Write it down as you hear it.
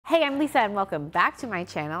Hey, I'm Lisa and welcome back to my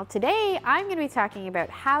channel. Today, I'm going to be talking about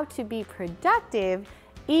how to be productive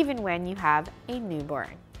even when you have a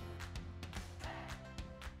newborn.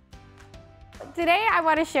 Today, I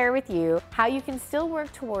want to share with you how you can still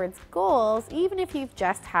work towards goals even if you've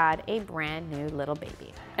just had a brand new little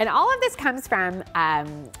baby. And all of this comes from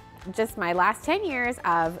just my last 10 years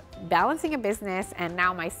of balancing a business and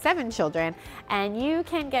now my 7 children, and you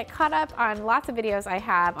can get caught up on lots of videos I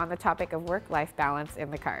have on the topic of work-life balance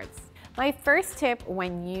in the cards. My first tip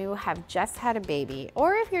when you have just had a baby,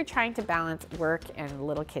 or if you're trying to balance work and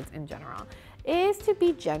little kids in general, is to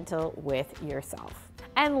be gentle with yourself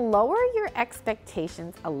and lower your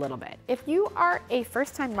expectations a little bit. If you are a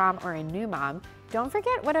first-time mom or a new mom, don't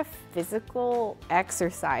forget what a physical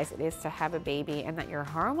exercise it is to have a baby, and that your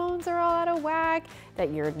hormones are all out of whack,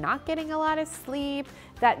 that you're not getting a lot of sleep,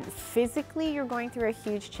 that physically you're going through a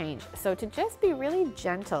huge change. So to just be really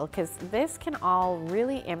gentle, because this can all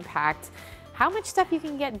really impact how much stuff you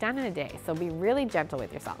can get done in a day. So be really gentle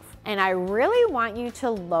with yourself. And I really want you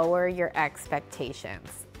to lower your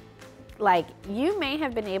expectations. Like, you may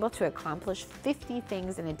have been able to accomplish 50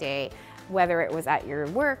 things in a day, whether it was at your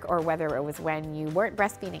work or whether it was when you weren't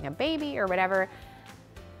breastfeeding a baby or whatever.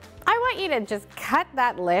 I want you to just cut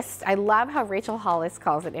that list. I love how Rachel Hollis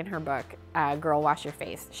calls it in her book, Girl Wash Your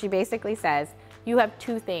Face. She basically says, you have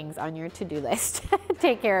 2 things on your to-do list.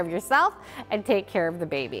 Take care of yourself and take care of the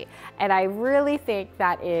baby. And I really think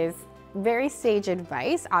that is very sage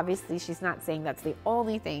advice. Obviously, she's not saying that's the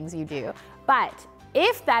only things you do, but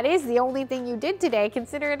if that is the only thing you did today,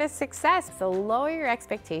 consider it a success. So lower your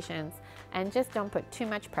expectations and just don't put too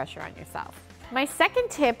much pressure on yourself. My second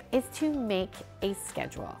tip is to make a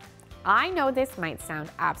schedule. I know this might sound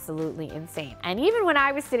absolutely insane. And even when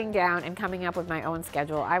I was sitting down and coming up with my own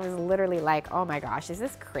schedule, I was literally like, oh my gosh, is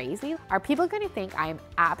this crazy? Are people going to think I am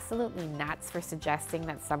absolutely nuts for suggesting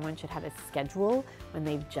that someone should have a schedule when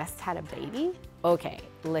they've just had a baby? Okay,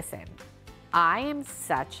 listen. I am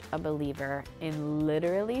such a believer in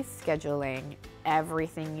literally scheduling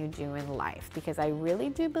everything you do in life, because I really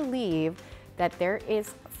do believe that there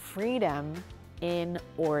is freedom in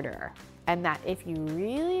order, and that if you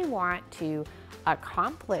really want to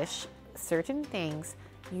accomplish certain things,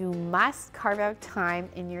 you must carve out time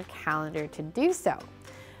in your calendar to do so.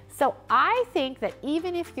 So I think that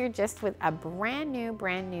even if you're just with a brand new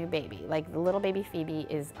baby, like the little baby Phoebe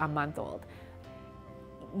is a month old,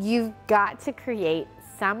 you've got to create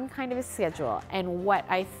some kind of a schedule. And what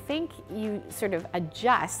I think you sort of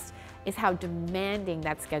adjust is how demanding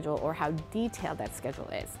that schedule or how detailed that schedule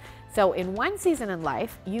is. So in one season in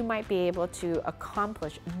life, you might be able to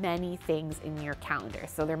accomplish many things in your calendar.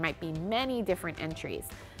 So there might be many different entries.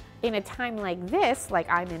 In a time like this, like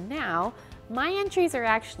I'm in now, my entries are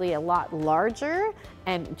actually a lot larger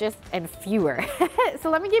and fewer. So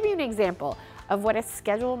let me give you an example of what a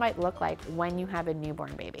schedule might look like when you have a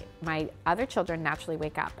newborn baby. My other children naturally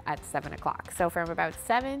wake up at 7 o'clock. So from about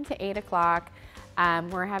 7 to 8 o'clock,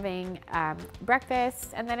 we're having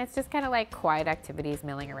breakfast, and then it's just kind of like quiet activities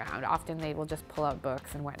milling around. Often they will just pull out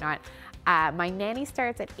books and whatnot. My nanny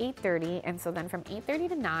starts at 8:30, and so then from 8:30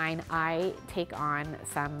 to 9, I take on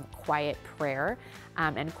some quiet prayer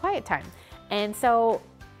and quiet time. And so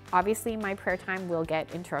obviously my prayer time will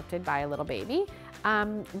get interrupted by a little baby.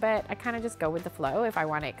 But I kind of just go with the flow. If I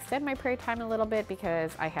want to extend my prayer time a little bit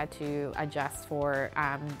because I had to adjust for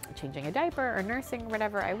changing a diaper or nursing or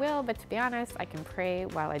whatever, I will. But to be honest, I can pray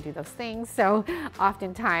while I do those things. So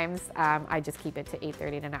oftentimes I just keep it to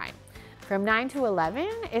 8:30 to 9. From 9 to 11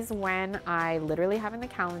 is when I literally have in the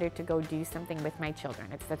calendar to go do something with my children.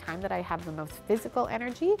 It's the time that I have the most physical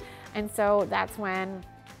energy. And so that's when,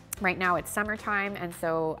 right now it's summertime, and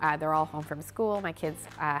so they're all home from school. My kids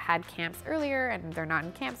had camps earlier and they're not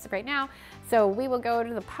in camps right now. So we will go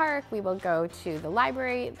to the park, we will go to the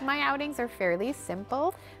library. My outings are fairly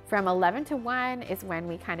simple. From 11 to 1 is when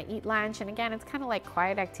we kind of eat lunch. And again, it's kind of like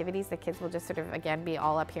quiet activities. The kids will just sort of, again, be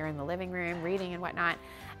all up here in the living room, reading and whatnot.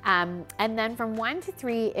 And then from 1 to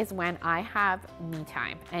 3 is when I have me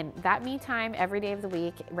time. And that me time every day of the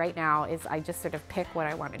week right now is I just sort of pick what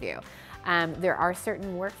I want to do. There are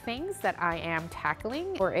certain work things that I am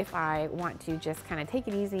tackling, or if I want to just kind of take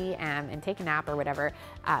it easy and take a nap or whatever,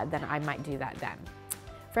 then I might do that then.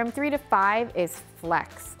 From 3 to 5 is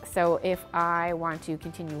flex. So if I want to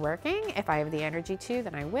continue working, if I have the energy to,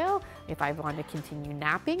 then I will. If I want to continue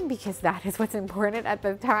napping, because that is what's important at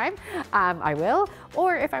the time, I will.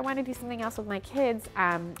 Or if I want to do something else with my kids,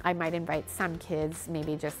 I might invite some kids,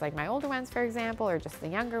 maybe just like my older ones, for example, or just the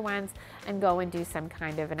younger ones, and go and do some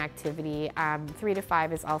kind of an activity. 3 to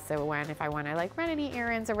 5 is also when, if I want to like run any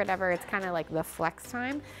errands or whatever, it's kind of like the flex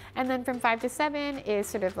time. And then from 5 to 7 is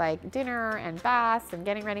sort of like dinner and baths and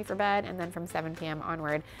getting ready for bed. And then from 7 p.m.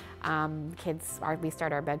 onward, we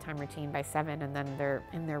start our bedtime routine by 7, and then they're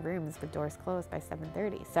in their rooms with doors closed by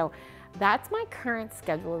 7:30. So that's my current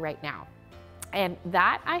schedule right now. And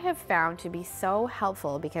that I have found to be so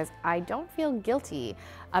helpful, because I don't feel guilty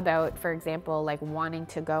about, for example, like wanting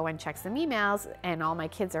to go and check some emails and all my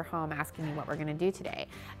kids are home asking me what we're gonna do today.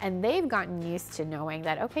 And they've gotten used to knowing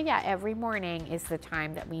that, okay, yeah, every morning is the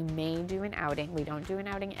time that we may do an outing. We don't do an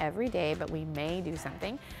outing every day, but we may do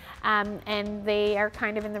something. And they are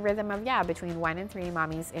kind of in the rhythm of, yeah, between 1 and 3,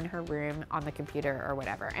 mommy's in her room on the computer or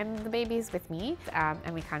whatever. And the baby's with me,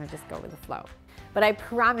 and we kind of just go with the flow. But I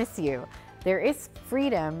promise you, there is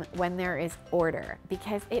freedom when there is order,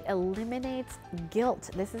 because it eliminates guilt.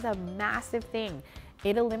 This is a massive thing.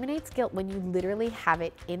 It eliminates guilt when you literally have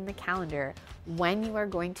it in the calendar when you are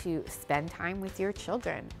going to spend time with your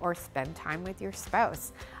children or spend time with your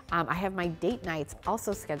spouse. I have my date nights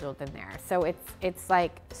also scheduled in there. So it's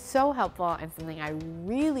like so helpful, and something I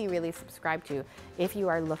really, really subscribe to if you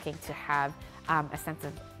are looking to have a sense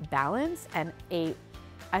of balance and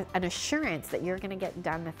an assurance that you're gonna get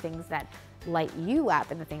done the things that light you up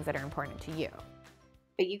and the things that are important to you.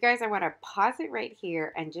 But you guys, I want to pause it right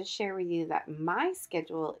here and just share with you that my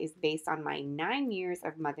schedule is based on my 9 years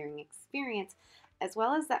of mothering experience, as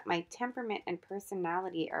well as that my temperament and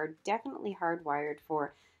personality are definitely hardwired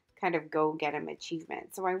for kind of go-get-em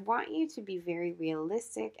achievement. So I want you to be very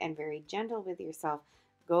realistic and very gentle with yourself.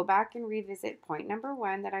 Go back and revisit point number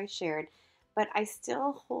 1 that I shared, but I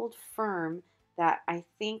still hold firm that I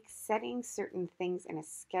think setting certain things in a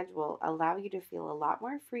schedule allow you to feel a lot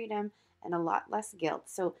more freedom and a lot less guilt.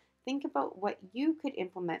 So think about what you could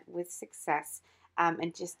implement with success,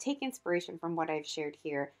 and just take inspiration from what I've shared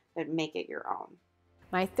here, but make it your own.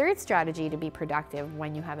 My third strategy to be productive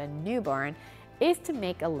when you have a newborn is to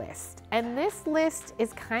make a list. And this list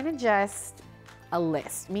is kind of just a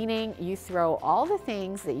list, meaning you throw all the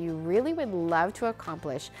things that you really would love to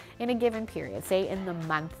accomplish in a given period, say in the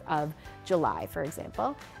month of July, for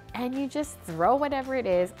example, and you just throw whatever it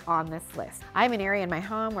is on this list. I have an area in my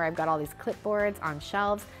home where I've got all these clipboards on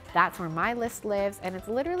shelves. That's where my list lives, and it's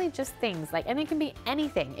literally just things like, and it can be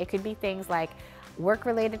anything. It could be things like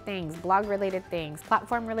work-related things, blog-related things,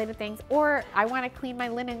 platform-related things, or I want to clean my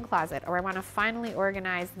linen closet, or I want to finally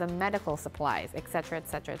organize the medical supplies, etc.,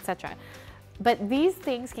 etc., etc. But these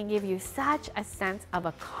things can give you such a sense of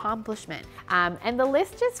accomplishment. And the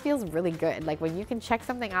list just feels really good. Like when you can check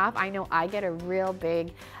something off, I know I get a real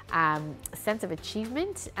big sense of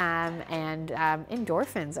achievement, and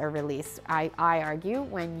endorphins are released, I argue,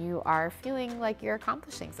 when you are feeling like you're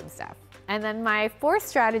accomplishing some stuff. And then my fourth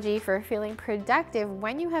strategy for feeling productive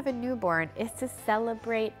when you have a newborn is to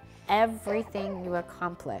celebrate everything you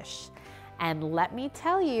accomplish. And let me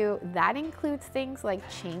tell you, that includes things like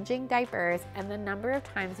changing diapers and the number of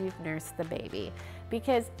times you've nursed the baby,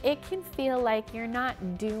 because it can feel like you're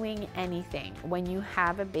not doing anything when you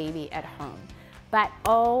have a baby at home. But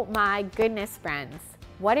oh my goodness, friends,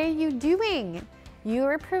 what are you doing? You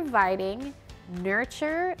are providing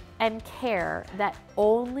nurture and care that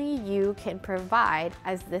only you can provide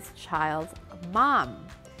as this child's mom.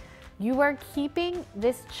 You are keeping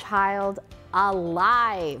this child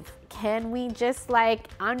alive. Can we just like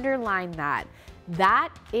underline that?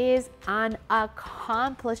 That is an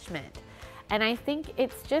accomplishment. And I think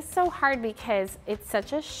it's just so hard because it's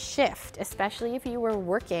such a shift, especially if you were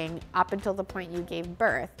working up until the point you gave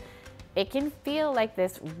birth. It can feel like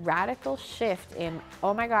this radical shift in,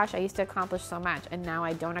 oh my gosh, I used to accomplish so much and now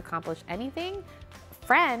I don't accomplish anything.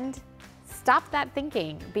 Friend, stop that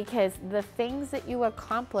thinking, because the things that you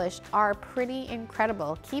accomplished are pretty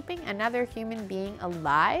incredible. Keeping another human being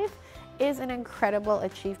alive is an incredible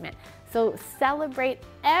achievement. So celebrate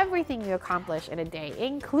everything you accomplish in a day,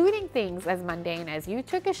 including things as mundane as you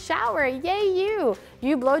took a shower, yay you!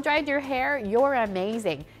 You blow dried your hair, you're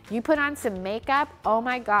amazing. You put on some makeup, oh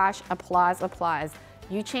my gosh, applause, applause.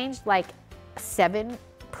 You changed like 7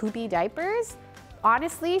 poopy diapers?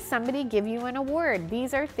 Honestly, somebody give you an award.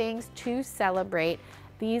 These are things to celebrate.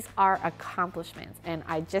 These are accomplishments, and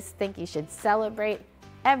I just think you should celebrate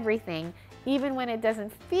everything, even when it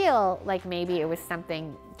doesn't feel like maybe it was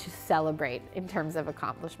something to celebrate in terms of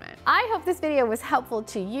accomplishment. I hope this video was helpful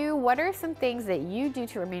to you. What are some things that you do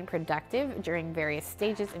to remain productive during various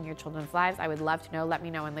stages in your children's lives? I would love to know. Let me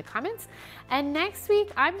know in the comments. And next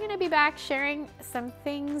week, I'm gonna be back sharing some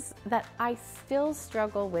things that I still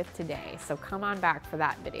struggle with today. So come on back for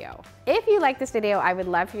that video. If you like this video, I would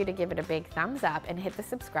love for you to give it a big thumbs up and hit the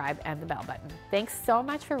subscribe and the bell button. Thanks so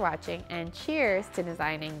much for watching, and cheers to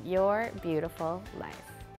designing your beautiful life.